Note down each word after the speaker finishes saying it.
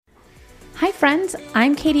Hi friends,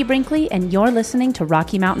 I'm Katie Brinkley and you're listening to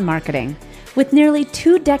Rocky Mountain Marketing. With nearly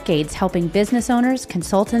 2 decades helping business owners,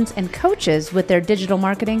 consultants, and coaches with their digital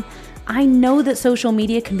marketing, I know that social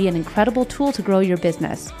media can be an incredible tool to grow your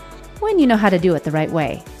business when you know how to do it the right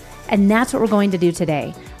way. And that's what we're going to do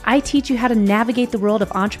today. I teach you how to navigate the world of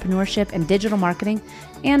entrepreneurship and digital marketing,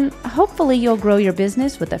 and hopefully you'll grow your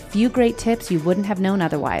business with a few great tips you wouldn't have known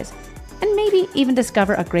otherwise, and maybe even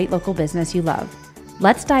discover a great local business you love.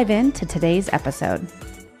 Let's dive into today's episode.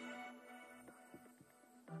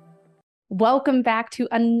 Welcome back to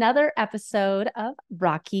another episode of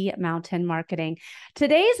Rocky Mountain Marketing.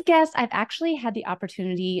 Today's guest, I've actually had the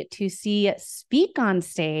opportunity to see speak on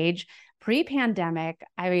stage pre-pandemic.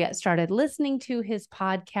 I started listening to his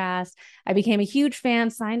podcast. I became a huge fan,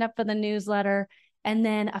 signed up for the newsletter. And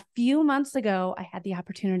then a few months ago, I had the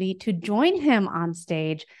opportunity to join him on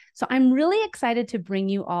stage. So I'm really excited to bring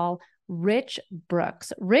you all Rich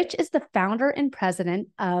Brooks. Rich is the founder and president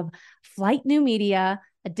of Flight New Media,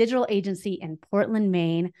 a digital agency in Portland,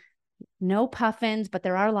 Maine. No puffins, but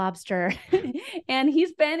there are lobster. And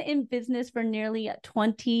he's been in business for nearly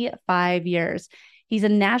 25 years. He's a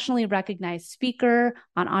nationally recognized speaker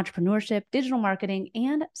on entrepreneurship, digital marketing,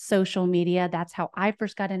 and social media. That's how I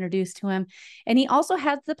first got introduced to him. And he also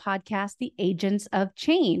has the podcast, The Agents of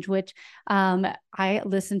Change, which I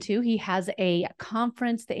listen to. He has a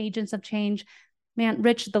conference, The Agents of Change. Man,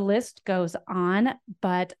 Rich, the list goes on,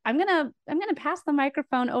 but I'm gonna pass the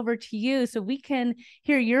microphone over to you so we can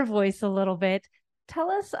hear your voice a little bit. Tell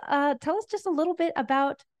us just a little bit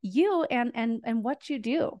about you and what you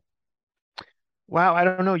do. Wow, I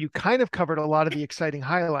don't know. You kind of covered a lot of the exciting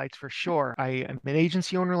highlights for sure. I am an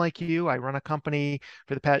agency owner like you. I run a company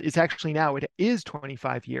for the past, it's actually now, it is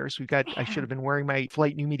 25 years. I should have been wearing my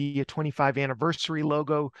Flight New Media 25 anniversary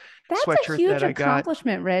logo That's a sweatshirt huge that I got.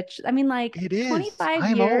 accomplishment, Rich. I mean, like It is. 25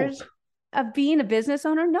 I'm years old. of being a business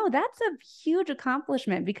owner. No, that's a huge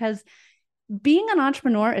accomplishment because being an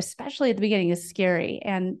entrepreneur, especially at the beginning, is scary.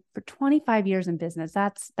 And for 25 years in business,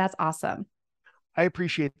 that's awesome. I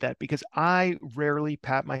appreciate that because I rarely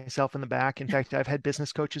pat myself in the back. In fact, I've had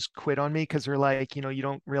business coaches quit on me because they're like, you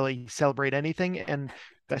don't really celebrate anything. And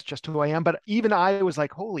that's just who I am. But even I was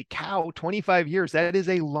like, holy cow, 25 years. That is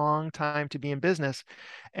a long time to be in business.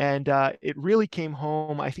 And it really came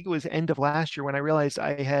home. I think it was end of last year when I realized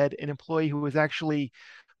I had an employee who was actually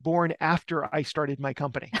born after I started my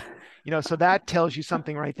company. So that tells you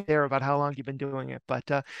something right there about how long you've been doing it.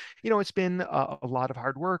 But it's been a lot of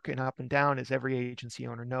hard work and up and down, as every agency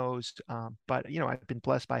owner knows. But I've been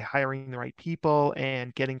blessed by hiring the right people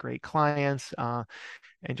and getting great clients, and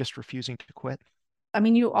just refusing to quit. I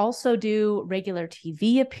mean, you also do regular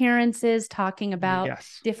TV appearances talking about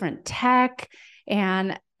Yes. different tech.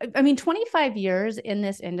 And I mean, 25 years in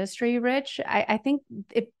this industry, Rich, I think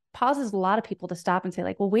it pauses a lot of people to stop and say,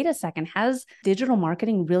 like, well, wait a second, has digital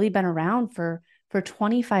marketing really been around for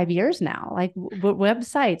 25 years now? Like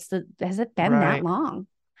websites, has it been that Right. long?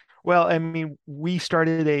 Well, I mean, we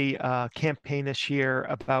started a campaign this year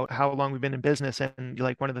about how long we've been in business, and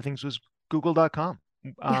like one of the things was Google.com.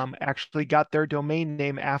 Yeah. Actually got their domain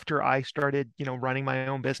name after I started, running my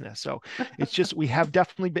own business. So it's just we have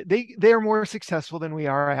definitely been they are more successful than we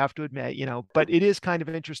are, I have to admit, but it is kind of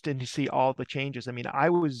interesting to see all the changes. I mean, I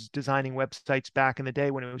was designing websites back in the day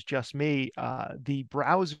when it was just me. The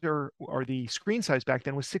browser or the screen size back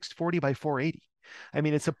then was 640 by 480. I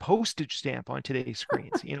mean, it's a postage stamp on today's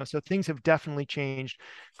screens, so things have definitely changed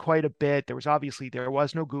quite a bit. There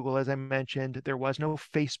was no Google, as I mentioned. There was no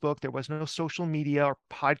Facebook. There was no social media or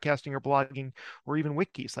podcasting or blogging or even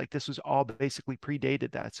wikis. Like this was all basically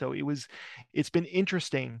predated that. So it's been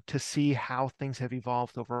interesting to see how things have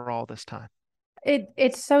evolved over all this time.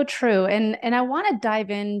 It's so true. And I want to dive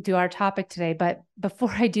into our topic today, but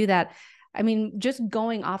before I do that, I mean, just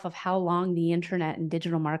going off of how long the internet and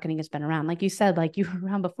digital marketing has been around, like you said, like you were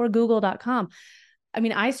around before Google.com. I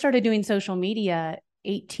mean, I started doing social media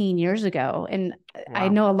 18 years ago. And I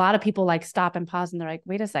Wow. know a lot of people like stop and pause and they're like,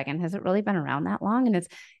 wait a second, has it really been around that long? And it's,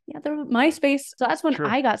 yeah, the MySpace. So that's when True.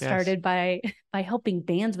 I got Yes. started by helping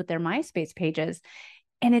bands with their MySpace pages.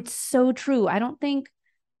 And it's so true. I don't think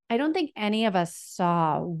any of us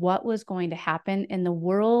saw what was going to happen in the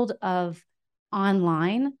world of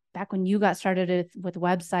online back when you got started with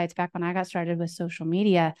websites, back when I got started with social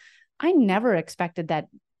media. I never expected that,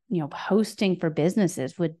 hosting for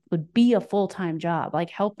businesses would be a full-time job, like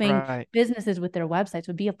helping Right. businesses with their websites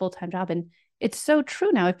would be a full-time job. And it's so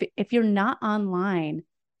true now. If you're not online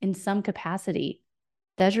in some capacity,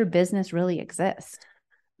 does your business really exist?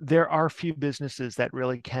 there are few businesses that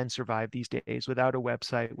really can survive these days without a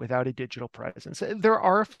website, without a digital presence. There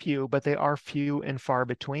are a few, but they are few and far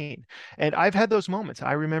between. And I've had those moments.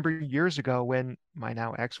 I remember years ago when my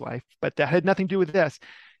now ex-wife, but that had nothing to do with this,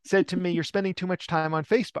 said to me, "You're spending too much time on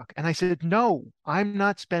Facebook." And I said, "No, I'm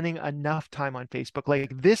not spending enough time on Facebook.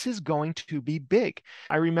 Like, this is going to be big."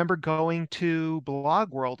 I remember going to Blog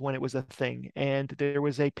World when it was a thing, and there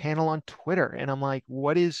was a panel on Twitter. And I'm like,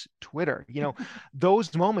 what is Twitter?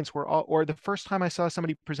 Those moments were all, or the first time I saw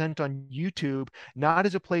somebody present on YouTube, not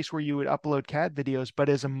as a place where you would upload cat videos, but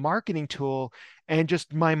as a marketing tool. And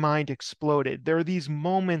just my mind exploded. There are these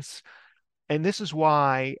moments, and this is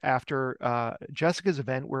why after Jessica's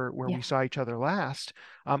event where Yeah. we saw each other last,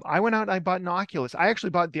 I went out and I bought an Oculus. I actually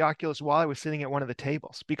bought the Oculus while I was sitting at one of the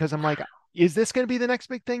tables because I'm like, is this going to be the next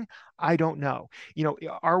big thing? I don't know.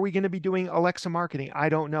 Are we going to be doing Alexa marketing? I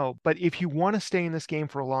don't know. But if you want to stay in this game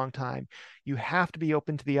for a long time, you have to be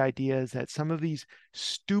open to the ideas that some of these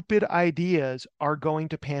stupid ideas are going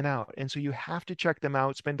to pan out. And so you have to check them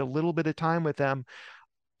out, spend a little bit of time with them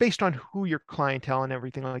based on who your clientele and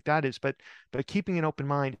everything like that is. But keeping an open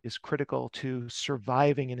mind is critical to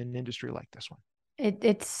surviving in an industry like this one.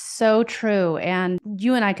 It's so true. And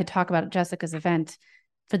you and I could talk about Jessica's event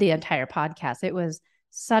for the entire podcast. It was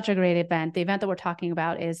such a great event. The event that we're talking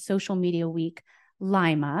about is Social Media Week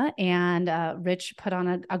Lima. And Rich put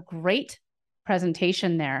on a great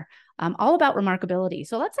presentation there, all about remarkability.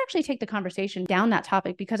 So let's actually take the conversation down that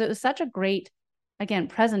topic because it was such a great, again,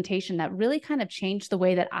 presentation that really kind of changed the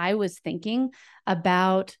way that I was thinking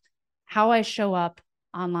about how I show up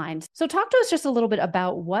online. So talk to us just a little bit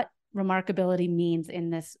about what remarkability means in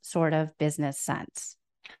this sort of business sense.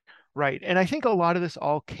 Right. And I think a lot of this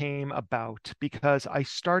all came about because I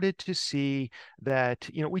started to see that,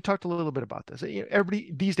 we talked a little bit about this.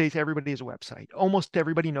 Everybody these days, everybody has a website. Almost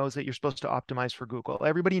everybody knows that you're supposed to optimize for Google.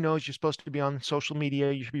 Everybody knows you're supposed to be on social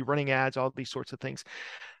media. You should be running ads, all these sorts of things.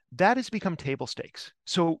 That has become table stakes.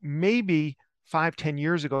 So maybe 5, 10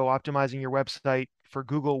 years ago, optimizing your website for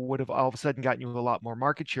Google would have all of a sudden gotten you a lot more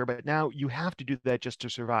market share, but now you have to do that just to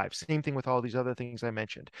survive. Same thing with all these other things I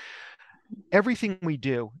mentioned. Everything we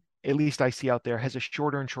do, at least I see out there, has a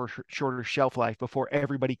shorter and shorter shelf life before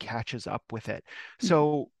everybody catches up with it.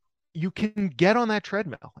 So you can get on that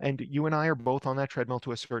treadmill, and you and I are both on that treadmill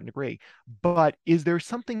to a certain degree. But is there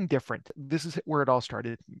something different? This is where it all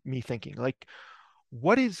started, me thinking, like,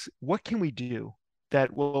 what can we do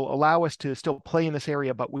that will allow us to still play in this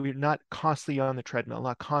area, but we're not constantly on the treadmill,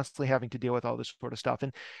 not constantly having to deal with all this sort of stuff.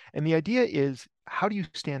 And the idea is, how do you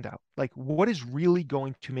stand out? Like, what is really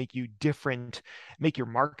going to make you different, make your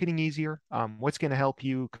marketing easier? What's going to help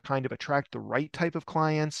you kind of attract the right type of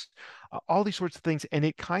clients? All these sorts of things. And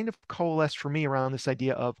it kind of coalesced for me around this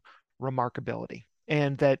idea of remarkability,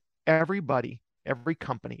 and that everybody, every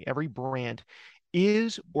company, every brand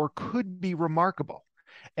is or could be remarkable.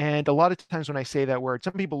 And a lot of times when I say that word,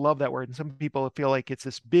 some people love that word, and some people feel like it's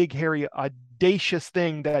this big, hairy, audacious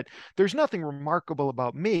thing that there's nothing remarkable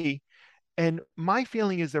about me. And my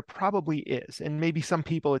feeling is there probably is. And maybe some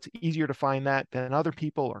people, it's easier to find that than other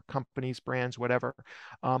people or companies, brands, whatever.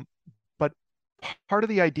 But part of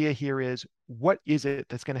the idea here is, what is it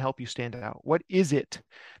that's going to help you stand out? What is it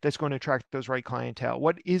that's going to attract those right clientele?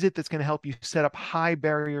 What is it that's going to help you set up high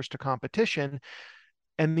barriers to competition?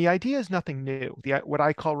 And the idea is nothing new. What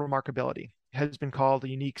I call remarkability has been called a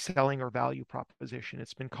unique selling or value proposition.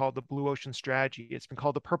 It's been called the blue ocean strategy. It's been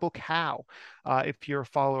called the purple cow, if you're a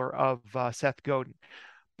follower of Seth Godin.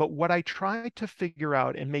 But what I try to figure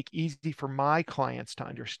out and make easy for my clients to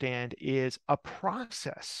understand is a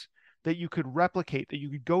process that you could replicate, that you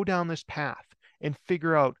could go down this path and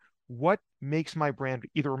figure out what makes my brand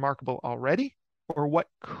either remarkable already or what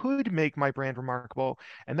could make my brand remarkable.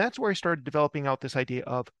 And that's where I started developing out this idea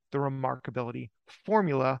of the remarkability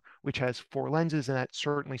formula, which has 4 lenses. And that's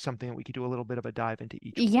certainly something that we could do a little bit of a dive into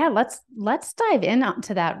each one. Yeah, let's dive in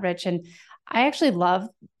onto that, Rich. And I actually love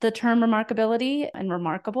the term remarkability and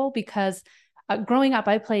remarkable because growing up,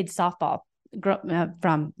 I played softball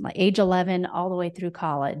from like age 11 all the way through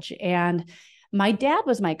college. And my dad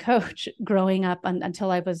was my coach growing up until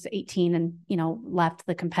I was 18 and, left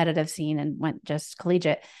the competitive scene and went just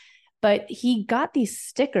collegiate. But he got these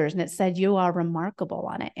stickers and it said, "You are remarkable"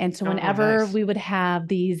 on it. And so whenever we would have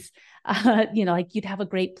these, like you'd have a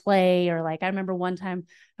great play, or like I remember one time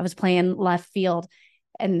I was playing left field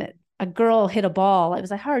and a girl hit a ball. It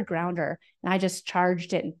was a hard grounder and I just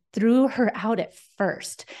charged it and threw her out at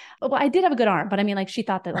first. Well, I did have a good arm, but I mean, like she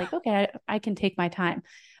thought that like, okay, I can take my time.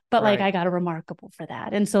 But like I got a remarkable for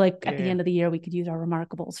that. And so like at the end of the year, we could use our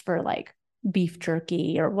remarkables for like beef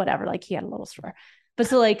jerky or whatever. Like he had a little store. But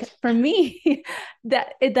so like for me,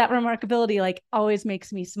 that remarkability like always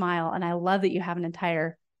makes me smile. And I love that you have an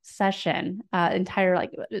entire session, entire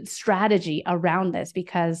like strategy around this,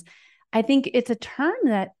 because I think it's a term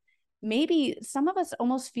that maybe some of us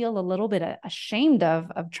almost feel a little bit ashamed of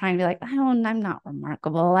trying to be like, I'm not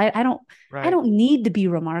remarkable. I Right. don't need to be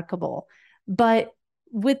remarkable. But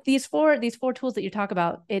with these four tools that you talk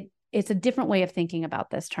about, it's a different way of thinking about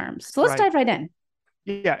this term. So let's Right. dive right in.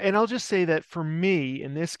 Yeah, and I'll just say that for me,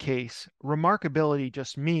 in this case, remarkability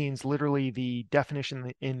just means literally the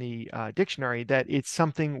definition in the dictionary that it's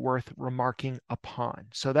something worth remarking upon.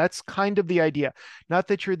 So that's kind of the idea. Not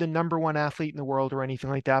that you're the number one athlete in the world or anything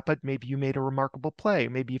like that, but maybe you made a remarkable play.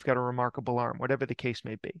 Maybe you've got a remarkable arm, whatever the case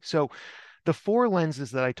may be. So the four lenses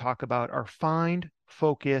that I talk about are find,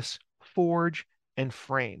 focus, forge, and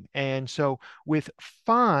frame. And so with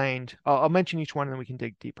find, I'll mention each one and then we can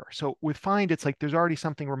dig deeper. So with find, it's like there's already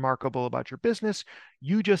something remarkable about your business.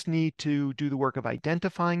 You just need to do the work of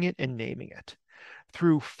identifying it and naming it.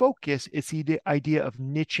 Through focus, it's the idea of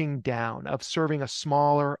niching down, of serving a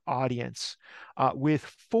smaller audience. With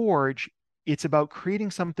Forge, it's about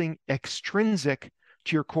creating something extrinsic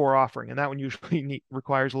to your core offering. And that one usually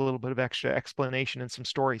requires a little bit of extra explanation and some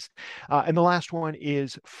stories. And the last one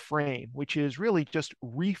is frame, which is really just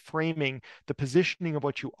reframing the positioning of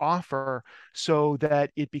what you offer so that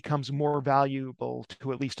it becomes more valuable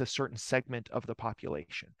to at least a certain segment of the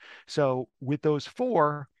population. So with those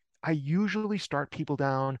four, I usually start people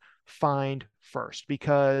down find first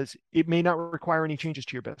because it may not require any changes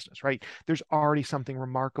to your business, right? There's already something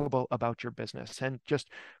remarkable about your business. And just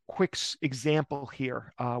quick example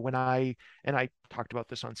here, and I talked about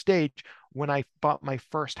this on stage, when I bought my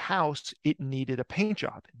first house, it needed a paint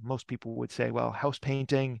job. Most people would say, well, house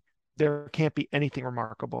painting, there can't be anything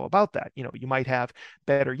remarkable about that. You know, you might have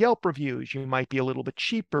better Yelp reviews, you might be a little bit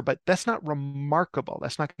cheaper, but that's not remarkable.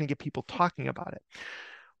 That's not going to get people talking about it.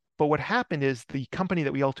 But what happened is the company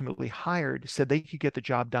that we ultimately hired said they could get the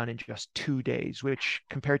job done in just 2 days, which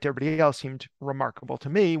compared to everybody else seemed remarkable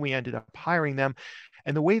to me. We ended up hiring them.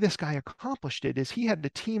 And the way this guy accomplished it is he had a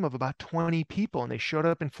team of about 20 people and they showed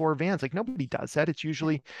up in 4 vans. Like nobody does that. It's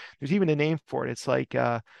usually, there's even a name for it. It's like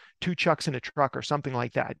two chucks in a truck or something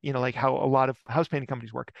like that, you know, like how a lot of house painting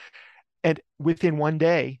companies work. And within one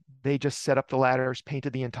day, they just set up the ladders,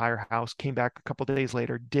 painted the entire house, came back a couple of days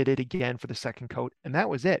later, did it again for the second coat, and that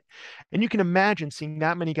was it. And you can imagine seeing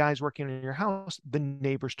that many guys working in your house, the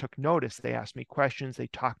neighbors took notice. They asked me questions, they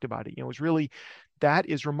talked about it. You know, it was really, that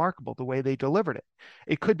is remarkable the way they delivered it.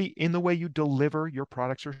 It could be in the way you deliver your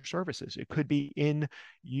products or services. It could be in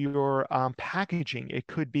your packaging. It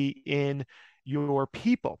could be in your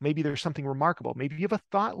people. Maybe there's something remarkable. Maybe you have a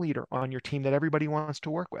thought leader on your team that everybody wants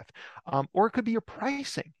to work with. Or it could be your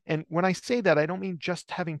pricing. And when I say that, I don't mean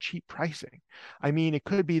just having cheap pricing. I mean, it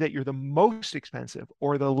could be that you're the most expensive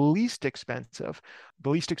or the least expensive.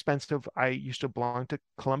 The least expensive, I used to belong to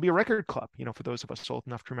Columbia Record Club, you know, for those of us old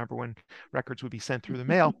enough to remember when records would be sent through the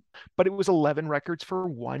mail, but it was 11 records for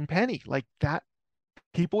 1 penny. Like that,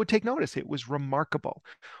 people would take notice. It was remarkable.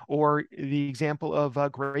 Or the example of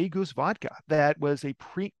Grey Goose vodka, that was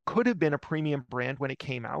could have been a premium brand when it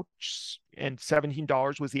came out, and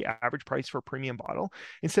 $17 was the average price for a premium bottle.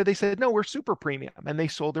 Instead, they said, no, we're super premium, and they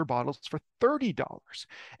sold their bottles for $30,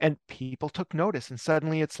 and people took notice. And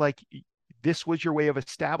suddenly, it's like this was your way of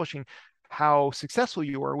establishing how successful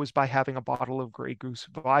you were was by having a bottle of Grey Goose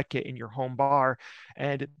vodka in your home bar.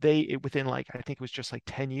 And within like, I think it was just like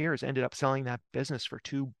 10 years, ended up selling that business for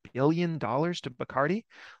 $2 billion to Bacardi.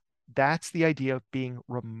 That's the idea of being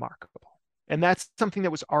remarkable. And that's something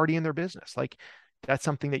that was already in their business. Like that's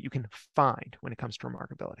something that you can find when it comes to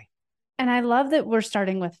remarkability. And I love that we're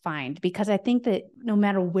starting with find, because I think that no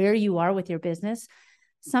matter where you are with your business,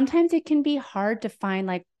 sometimes it can be hard to find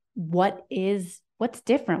like what's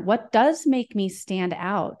different, what does make me stand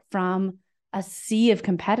out from a sea of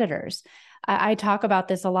competitors. I talk about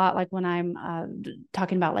this a lot, like when I'm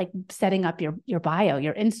talking about like setting up your bio,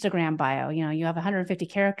 your Instagram bio. You know, you have 150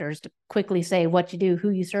 characters to quickly say what you do, who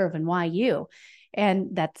you serve, and why you. And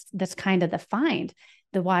that's kind of the find,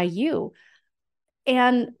 the why you.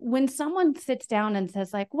 And when someone sits down and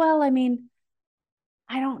says like, well, I mean,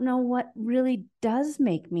 I don't know what really does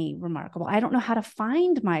make me remarkable. I don't know how to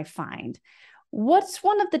find my find. What's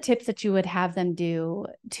one of the tips that you would have them do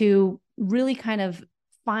to really kind of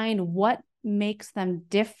find what makes them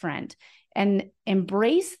different and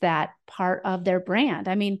embrace that part of their brand?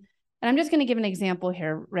 I mean, and I'm just going to give an example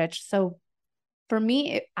here, Rich. So for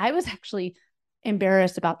me, I was actually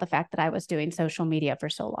embarrassed about the fact that I was doing social media for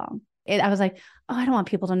so long. I was like, oh, I don't want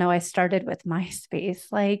people to know I started with MySpace.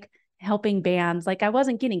 Like, helping bands. Like I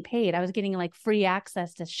wasn't getting paid. I was getting like free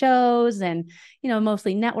access to shows and,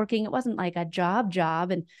 mostly networking. It wasn't like a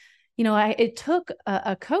job. And, it took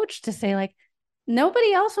a coach to say like,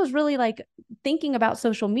 nobody else was really like thinking about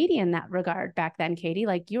social media in that regard back then, Katie.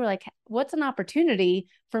 Like you were like, what's an opportunity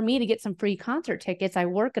for me to get some free concert tickets? I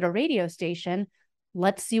work at a radio station.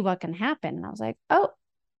 Let's see what can happen. And I was like, oh,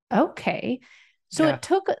 okay. So Yeah. it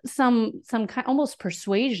took some kind almost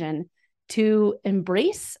persuasion to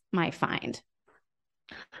embrace my find.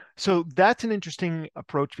 So that's an interesting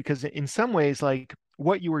approach because in some ways, like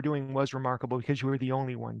what you were doing was remarkable because you were the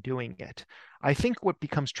only one doing it. I think what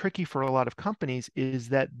becomes tricky for a lot of companies is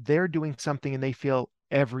that they're doing something and they feel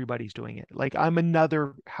everybody's doing it. Like I'm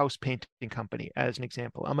another house painting company, as an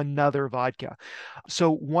example. I'm another vodka.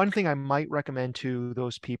 So one thing I might recommend to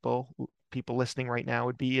those people listening right now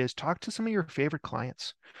would be is talk to some of your favorite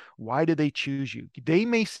clients. Why did they choose you? They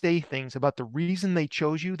may say things about the reason they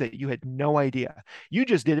chose you that you had no idea. You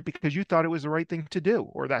just did it because you thought it was the right thing to do,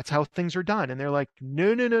 or that's how things are done. And they're like,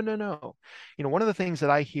 no, no, no, no, no. One of the things that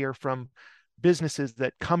I hear from businesses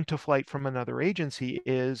that come to Flight from another agency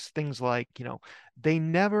is things like, they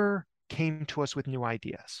never came to us with new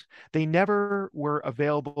ideas. They never were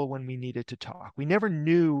available when we needed to talk. We never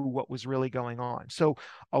knew what was really going on. So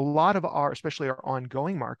a lot of our, especially our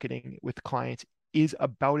ongoing marketing with clients, is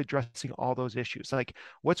about addressing all those issues. Like,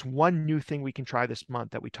 what's one new thing we can try this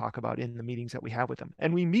month that we talk about in the meetings that we have with them?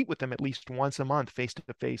 And we meet with them at least once a month, face to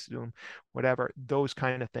face, Zoom, whatever, those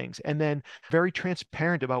kind of things. And then very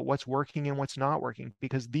transparent about what's working and what's not working,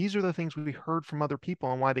 because these are the things we heard from other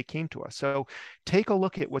people and why they came to us. So take a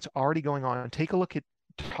look at what's already going on. Take a look at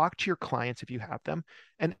talk to your clients if you have them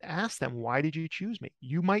and ask them, why did you choose me?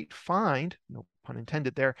 You might find, no pun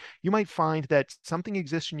intended there, you might find that something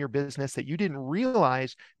exists in your business that you didn't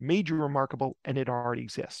realize made you remarkable and it already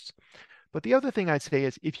exists. But the other thing I'd say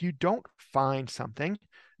is if you don't find something,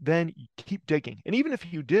 then keep digging. And even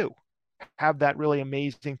if you do have that really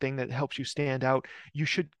amazing thing that helps you stand out, you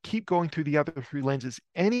should keep going through the other three lenses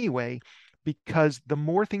anyway, because the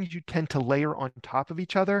more things you tend to layer on top of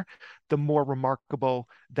each other, the more remarkable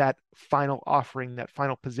that final offering, that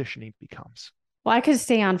final positioning becomes. Well, I could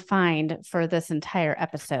stay on find for this entire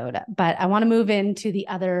episode, but I want to move into the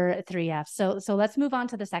other three F's. So let's move on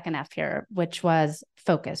to the second F here, which was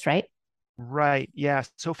focus, right? Right. Yeah.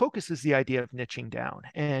 So focus is the idea of niching down.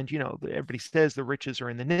 And, everybody says the riches are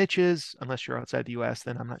in the niches. Unless you're outside the US,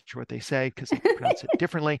 then I'm not sure what they say because they pronounce it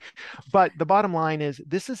differently. But the bottom line is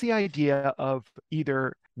this is the idea of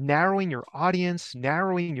either narrowing your audience,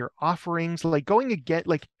 narrowing your offerings, like going again,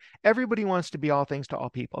 like everybody wants to be all things to all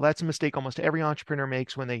people. That's a mistake almost every entrepreneur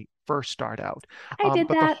makes when they first start out. I did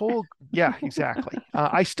But the that. whole, yeah, exactly.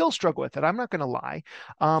 I still struggle with it. I'm not going to lie.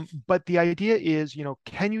 But the idea is,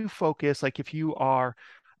 can you focus, like if you are,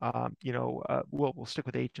 we'll stick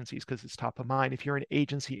with agencies because it's top of mind. If you're an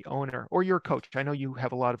agency owner or you're a coach, I know you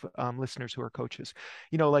have a lot of listeners who are coaches,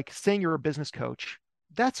 like saying you're a business coach,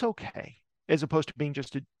 that's okay, as opposed to being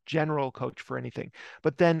just a general coach for anything.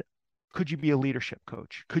 But then could you be a leadership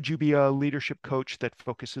coach? Could you be a leadership coach that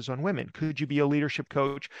focuses on women? Could you be a leadership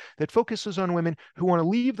coach that focuses on women who want to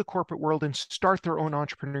leave the corporate world and start their own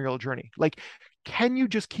entrepreneurial journey? Like, can you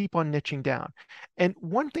just keep on niching down? And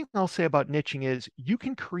one thing I'll say about niching is you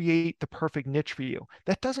can create the perfect niche for you.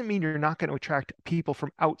 That doesn't mean you're not going to attract people from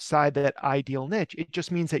outside that ideal niche. It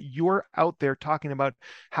just means that you're out there talking about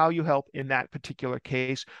how you help, in that particular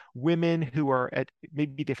case, women who are at,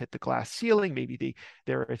 maybe they've hit the glass ceiling, maybe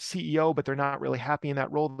they're a CEO, but they're not really happy in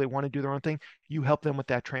that role. They want to do their own thing. You help them with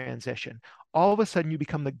that transition. All of a sudden, you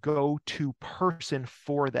become the go-to person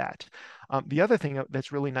for that. The other thing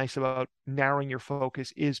that's really nice about narrowing your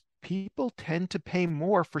focus is people tend to pay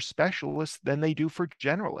more for specialists than they do for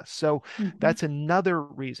generalists. So that's another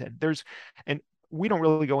reason. And we don't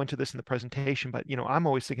really go into this in the presentation, but I'm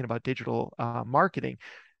always thinking about digital marketing.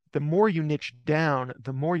 The more you niche down,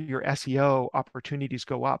 the more your SEO opportunities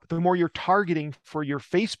go up, the more you're targeting for your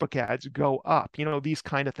Facebook ads go up, these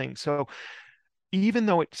kind of things. So even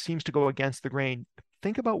though it seems to go against the grain,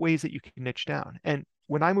 think about ways that you can niche down. And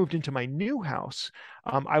when I moved into my new house,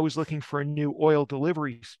 I was looking for a new oil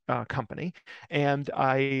delivery company. And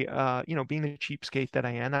I, being the cheapskate that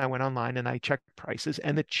I am, I went online and I checked prices.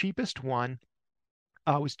 And the cheapest one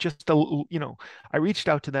was just I reached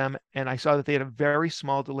out to them and I saw that they had a very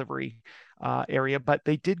small delivery area, but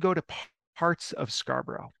they did go to parts of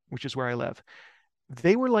Scarborough, which is where I live.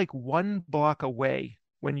 They were like 1 block away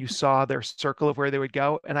when you saw their circle of where they would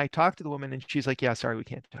go. And I talked to the woman and she's like, yeah, sorry, we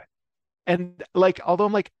can't do it. And like, although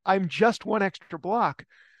I'm like, I'm just one extra block,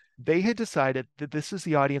 They had decided that this is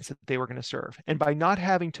the audience that they were going to serve. And by not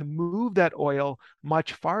having to move that oil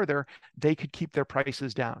much farther, they could keep their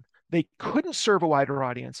prices down. They couldn't serve a wider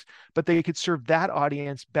audience, but they could serve that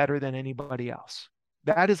audience better than anybody else.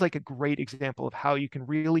 That is like a great example of how you can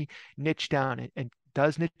really niche down. And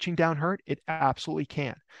does niching down hurt? It absolutely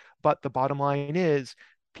can. But the bottom line is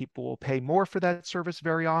people will pay more for that service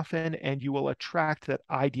very often, and you will attract that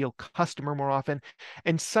ideal customer more often.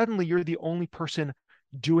 And suddenly you're the only person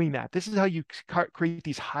doing that. This is how you create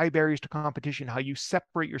these high barriers to competition, how you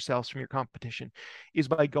separate yourselves from your competition, is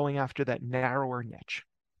by going after that narrower niche.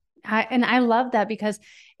 I love that, because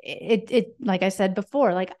it like I said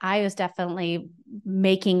before, like I was definitely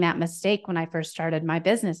making that mistake when I first started my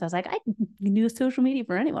business. I was like, I can do social media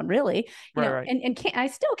for anyone, really, Right. and I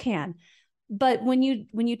still can. But when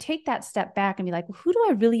you take that step back and be like, who do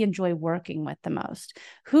I really enjoy working with the most?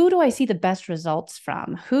 Who do I see the best results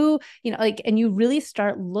from? Who, like, and you really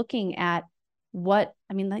start looking at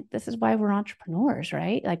like, this is why we're entrepreneurs,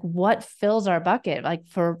 right? Like, what fills our bucket, like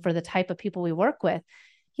for the type of people we work with.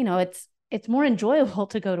 It's more enjoyable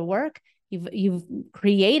to go to work. You've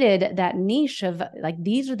created that niche of like,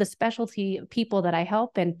 these are the specialty people that I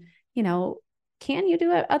help. And, can you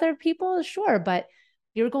do it other people? Sure. But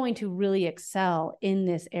you're going to really excel in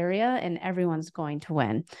this area and everyone's going to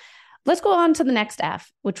win. Let's go on to the next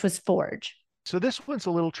F, which was Forge. So this one's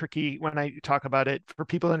a little tricky when I talk about it for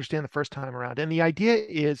people to understand the first time around. And the idea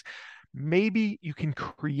is maybe you can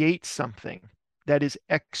create something that is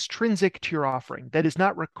extrinsic to your offering, that is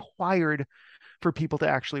not required for people to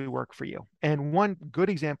actually work for you. And one good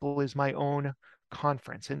example is my own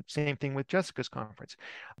conference, and same thing with Jessica's conference.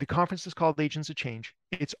 The conference is called Agents of Change.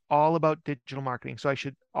 It's all about digital marketing. So I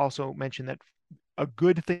should also mention that a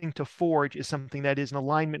good thing to Forge is something that is in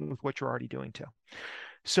alignment with what you're already doing too.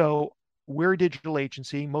 So we're a digital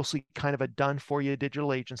agency, mostly kind of a done for you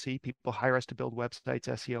digital agency. People hire us to build websites,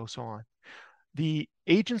 SEO, so on. The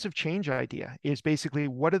Agents of Change idea is basically,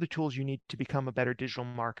 what are the tools you need to become a better digital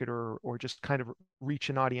marketer or just kind of reach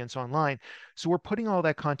an audience online? So we're putting all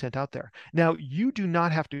that content out there. Now, you do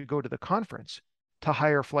not have to go to the conference to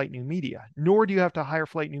hire Flight New Media, nor do you have to hire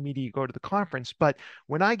Flight New Media to go to the conference. But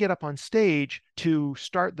when I get up on stage to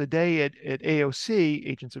start the day at AOC,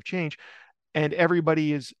 Agents of Change, and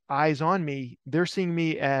everybody is eyes on me, they're seeing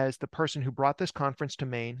me as the person who brought this conference to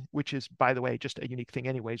Maine, which is, by the way, just a unique thing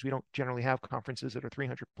anyways. We don't generally have conferences that are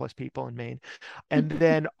 300 plus people in Maine. And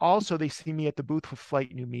then also they see me at the booth with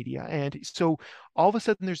Flight New Media. And so all of a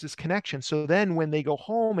sudden there's this connection. So then when they go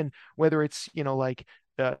home, and whether it's, like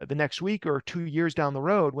the next week or 2 years down the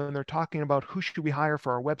road, when they're talking about who should we hire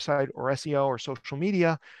for our website or SEO or social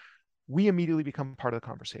media, we immediately become part of the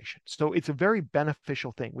conversation. So it's a very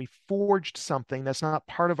beneficial thing. We forged something that's not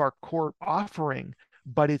part of our core offering,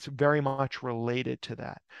 but it's very much related to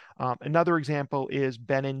that. Another example is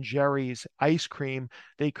Ben and Jerry's ice cream.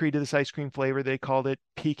 They created this ice cream flavor. They called it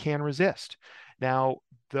Pecan Resist. Now,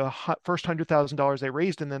 the first $100,000 they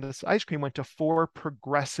raised, and then this ice cream went to 4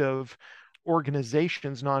 progressive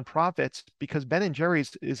organizations, nonprofits, because Ben and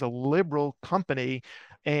Jerry's is a liberal company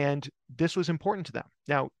and this was important to them.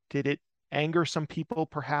 Now, did it anger some people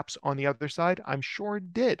perhaps on the other side? I'm sure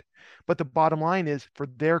it did. But the bottom line is, for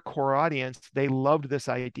their core audience, they loved this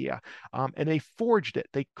idea, and they forged it.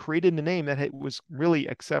 They created a name that it was really,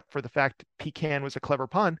 except for the fact pecan was a clever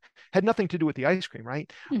pun, had nothing to do with the ice cream,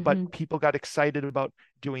 right? Mm-hmm. But people got excited about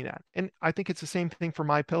doing that. And I think it's the same thing for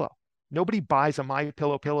My Pillow. Nobody buys a My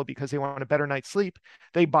Pillow because they want a better night's sleep.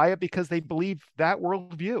 They buy it because they believe that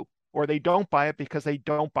worldview, or they don't buy it because they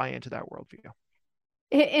don't buy into that worldview.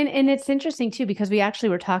 And it's interesting too, because we actually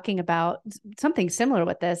were talking about something similar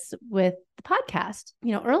with this, with the podcast,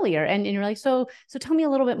 earlier. And you're like, so tell me a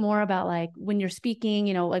little bit more about, like, when you're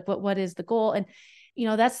speaking, like what is the goal? And,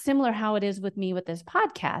 that's similar how it is with me with this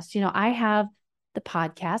podcast. I have the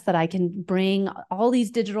podcast that I can bring all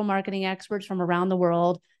these digital marketing experts from around the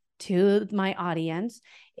world to my audience,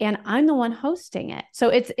 and I'm the one hosting it. So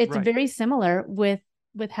it's right. Very similar with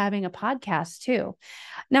having a podcast too.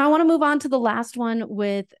 Now I want to move on to the last one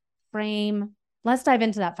with Frame. Let's dive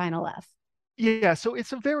into that final F. Yeah, so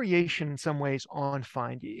it's a variation in some ways on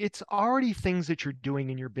Find. It's already things that you're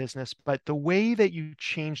doing in your business, but the way that you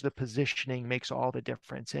change the positioning makes all the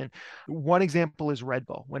difference. And one example is Red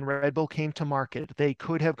Bull. When Red Bull came to market, they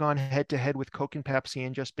could have gone head to head with Coke and Pepsi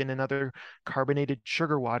and just been another carbonated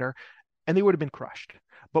sugar water, and they would have been crushed.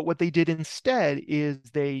 But what they did instead is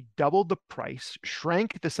they doubled the price,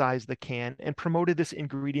 shrank the size of the can, and promoted this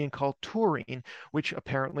ingredient called taurine, which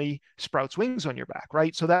apparently sprouts wings on your back,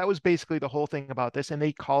 right? So that was basically the whole thing about this. And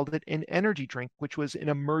they called it an energy drink, which was an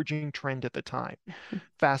emerging trend at the time.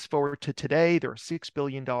 Fast forward to today, they're a $6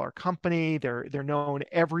 billion company. They're known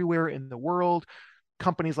everywhere in the world.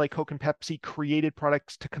 Companies like Coke and Pepsi created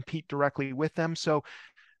products to compete directly with them. So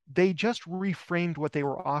they just reframed what they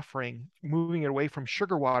were offering, moving it away from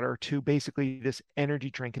sugar water to basically this energy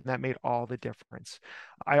drink, and that made all the difference.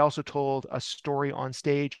 I also told a story on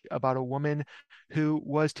stage about a woman who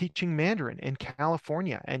was teaching Mandarin in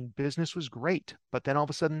California, and business was great. But then all of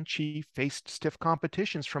a sudden, she faced stiff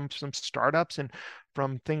competitions from some startups and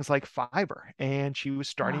from things like Fiverr, and she was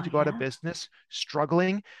starting Oh, to go out of yeah. business,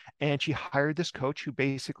 struggling. And she hired this coach who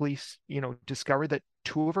basically, discovered that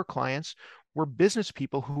two of her clients were business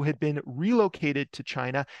people who had been relocated to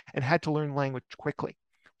China and had to learn language quickly.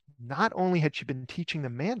 Not only had she been teaching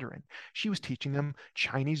them Mandarin, she was teaching them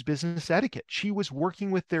Chinese business etiquette. She was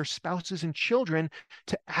working with their spouses and children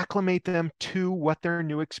to acclimate them to what their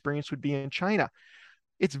new experience would be in China.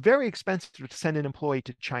 It's very expensive to send an employee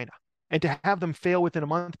to China. And to have them fail within a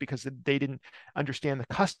month because they didn't understand the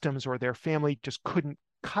customs or their family just couldn't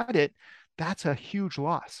cut it, that's a huge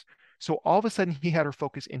loss. So all of a sudden, he had her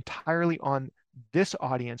focus entirely on this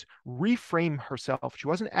audience, reframe herself. She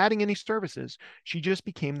wasn't adding any services. She just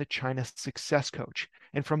became the China success coach.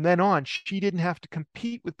 And from then on, she didn't have to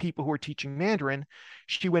compete with people who were teaching Mandarin.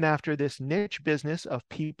 She went after this niche business of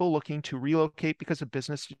people looking to relocate because of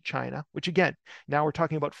business to China, which again, now we're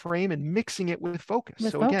talking about frame and mixing it with focus.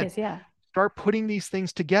 With So again, focus, yeah. start putting these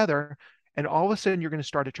things together, and all of a sudden you're going to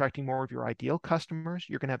start attracting more of your ideal customers.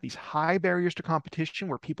 You're going to have these high barriers to competition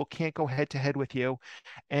where people can't go head to head with you.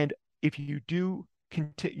 And if you do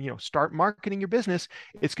continue, start marketing your business,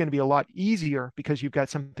 it's going to be a lot easier because you've got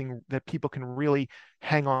something that people can really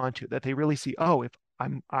hang on to, that they really see, oh, if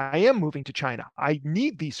I am moving to China, I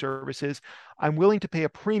need these services, I'm willing to pay a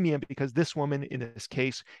premium because this woman in this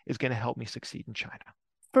case is going to help me succeed in China.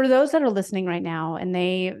 For those that are listening right now and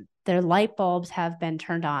their light bulbs have been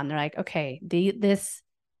turned on, they're like, okay, this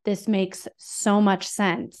makes so much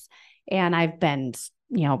sense. And I've been,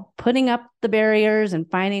 putting up the barriers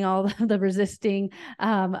and finding all the resisting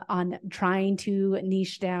on trying to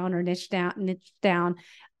niche down.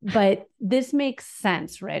 But this makes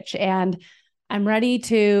sense, Rich. And I'm ready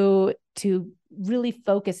to really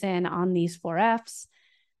focus in on these 4Fs.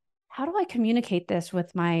 How do I communicate this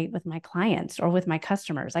with my clients or with my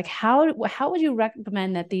customers? Like how would you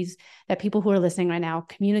recommend that people who are listening right now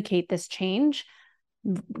communicate this change,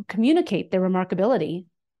 communicate their remarkability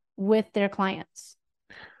with their clients?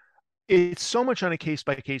 It's so much on a case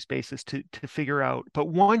by case basis to figure out. But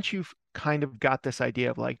once you've kind of got this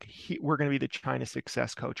idea of like, we're going to be the China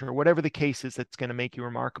success coach or whatever the case is that's going to make you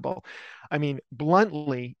remarkable. I mean,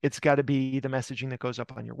 bluntly, it's got to be the messaging that goes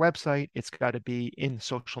up on your website. It's got to be in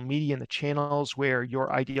social media and the channels where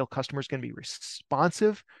your ideal customer is going to be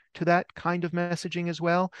responsive to that kind of messaging as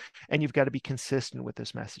well. And you've got to be consistent with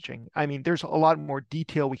this messaging. I mean, there's a lot more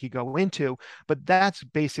detail we could go into, but that's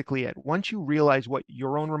basically it. Once you realize what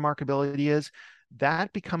your own remarkability is,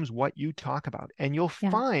 that becomes what you talk about. And you'll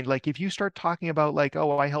find, like, if you start talking about like,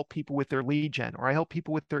 oh, I help people with their lead gen, or I help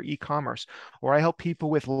people with their e-commerce, or I help people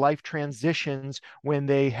with life transitions when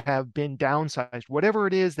they have been downsized, whatever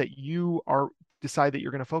it is that you are decide that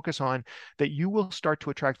you're going to focus on, that you will start to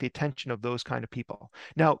attract the attention of those kind of people.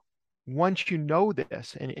 Now, once you know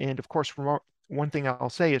this, and of course, one thing I'll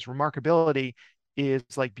say is remarkability is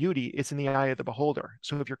like beauty, it's in the eye of the beholder.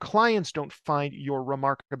 So if your clients don't find your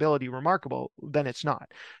remarkability remarkable, then it's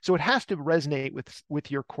not. So it has to resonate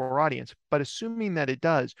with your core audience. But assuming that it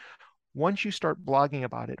does, once you start blogging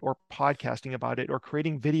about it or podcasting about it or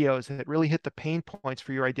creating videos that really hit the pain points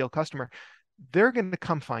for your ideal customer, they're going to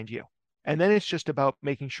come find you. And then it's just about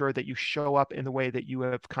making sure that you show up in the way that you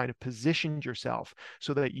have kind of positioned yourself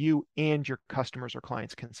so that you and your customers or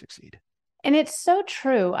clients can succeed. And it's so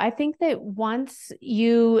true. I think that once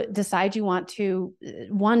you decide you want to,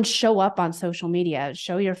 one, show up on social media,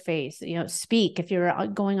 show your face, speak if you're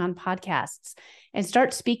going on podcasts and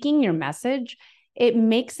start speaking your message, it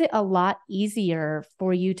makes it a lot easier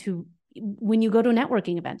for you to, when you go to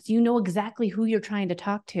networking events, you know exactly who you're trying to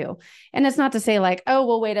talk to. And it's not to say like, oh,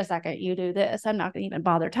 well, wait a second, you do this, I'm not going to even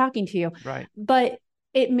bother talking to you. Right. But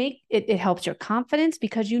it helps your confidence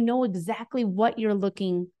because you know exactly what you're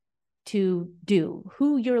looking to do,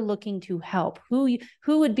 who you're looking to help, who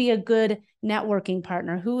would be a good networking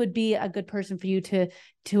partner, who would be a good person for you to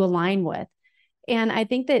align with. And I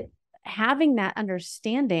think that having that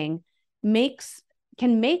understanding makes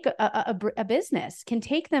can make a business, can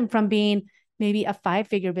take them from being maybe a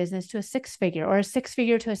 5-figure business to a 6-figure, or a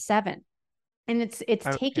 6-figure to a 7. And it's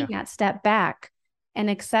taking that step back and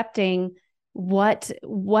accepting what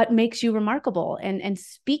makes you remarkable, and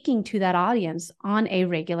speaking to that audience on a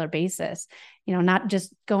regular basis, not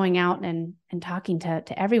just going out and talking to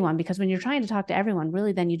everyone, because when you're trying to talk to everyone,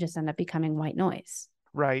 really, then you just end up becoming white noise.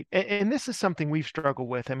 Right. And this is something we've struggled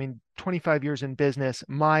with. I mean, 25 years in business,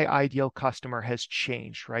 my ideal customer has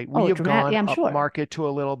changed, right? We have gone up market to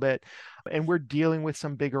a little bit, and we're dealing with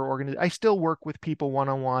some bigger organizations. I still work with people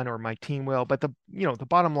one-on-one, or my team will, but the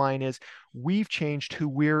bottom line is we've changed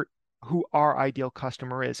who our ideal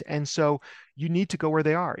customer is. And so you need to go where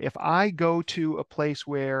they are. If I go to a place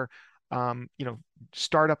where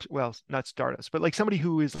startups, well, not startups, but like somebody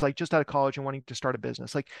who is like just out of college and wanting to start a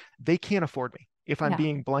business, like they can't afford me. If I'm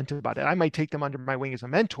being blunt about it, I might take them under my wing as a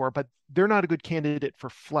mentor, but they're not a good candidate for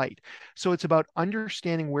flight. So it's about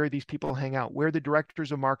understanding where these people hang out, where the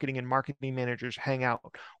directors of marketing and marketing managers hang out,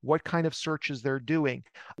 what kind of searches they're doing,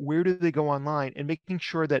 where do they go online, and making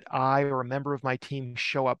sure that I or a member of my team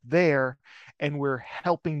show up there, and we're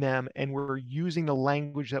helping them, and we're using the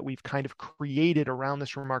language that we've kind of created around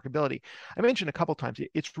this remarkability. I mentioned a couple times,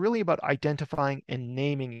 it's really about identifying and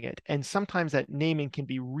naming it. And sometimes that naming can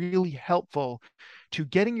be really helpful to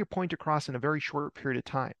getting your point across in a very short period of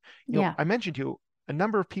time. I mentioned to you, a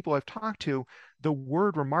number of people I've talked to, the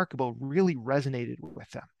word remarkable really resonated with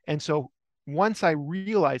them. And so once I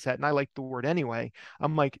realized that, and I like the word anyway,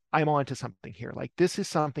 I'm like, I'm onto something here. Like, this is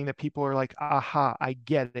something that people are like, aha, I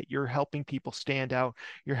get it. You're helping people stand out.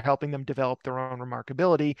 You're helping them develop their own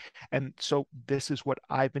remarkability. And so this is what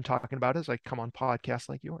I've been talking about as I come on podcasts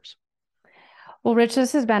like yours. Well, Rich,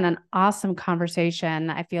 this has been an awesome conversation.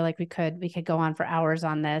 I feel like we could go on for hours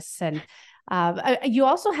on this. And you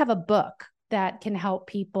also have a book that can help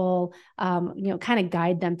people, kind of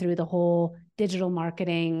guide them through the whole digital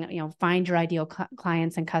marketing, find your ideal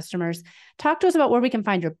clients and customers. Talk to us about where we can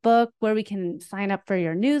find your book, where we can sign up for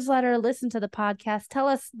your newsletter, listen to the podcast. Tell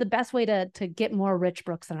us the best way to get more Rich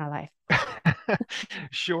Brooks in our life.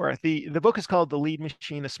 Sure. The book is called The Lead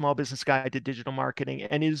Machine, A Small Business Guide to Digital Marketing,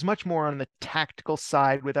 and it is much more on the tactical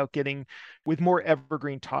side without getting with more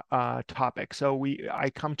evergreen topics. So I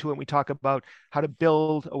come to it and we talk about how to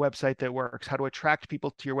build a website that works, how to attract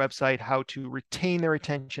people to your website, how to retain their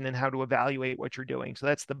attention, and how to evaluate what you're doing. So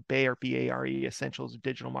that's the BARE, B-A-R-E, Essentials of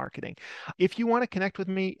Digital Marketing. If you want to connect with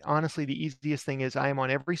me, honestly, the easiest thing is I am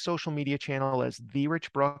on every social media channel as The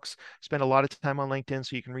Rich Brooks. Spend a lot of time on LinkedIn,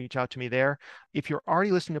 so you can reach out to me there. If you're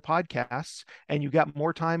already listening to podcasts and you got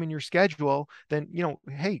more time in your schedule, then,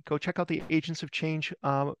 hey, go check out the Agents of Change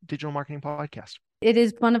digital marketing podcast. It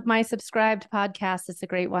is one of my subscribed podcasts. It's a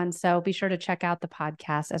great one. So be sure to check out the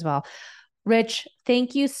podcast as well. Rich,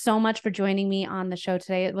 thank you so much for joining me on the show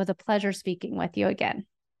today. It was a pleasure speaking with you again.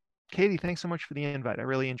 Katie, thanks so much for the invite. I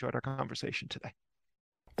really enjoyed our conversation today.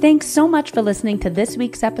 Thanks so much for listening to this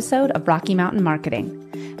week's episode of Rocky Mountain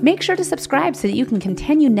Marketing. Make sure to subscribe so that you can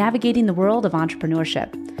continue navigating the world of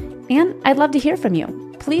entrepreneurship. And I'd love to hear from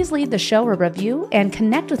you. Please leave the show a review and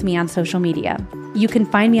connect with me on social media. You can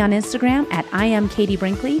find me on Instagram at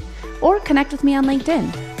 @IamKatieBrinkley or connect with me on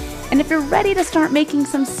LinkedIn. And if you're ready to start making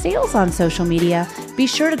some sales on social media, be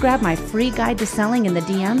sure to grab my free guide to selling in the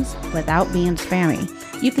DMs without being spammy.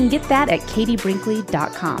 You can get that at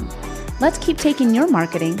katiebrinkley.com. Let's keep taking your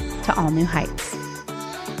marketing to all new heights.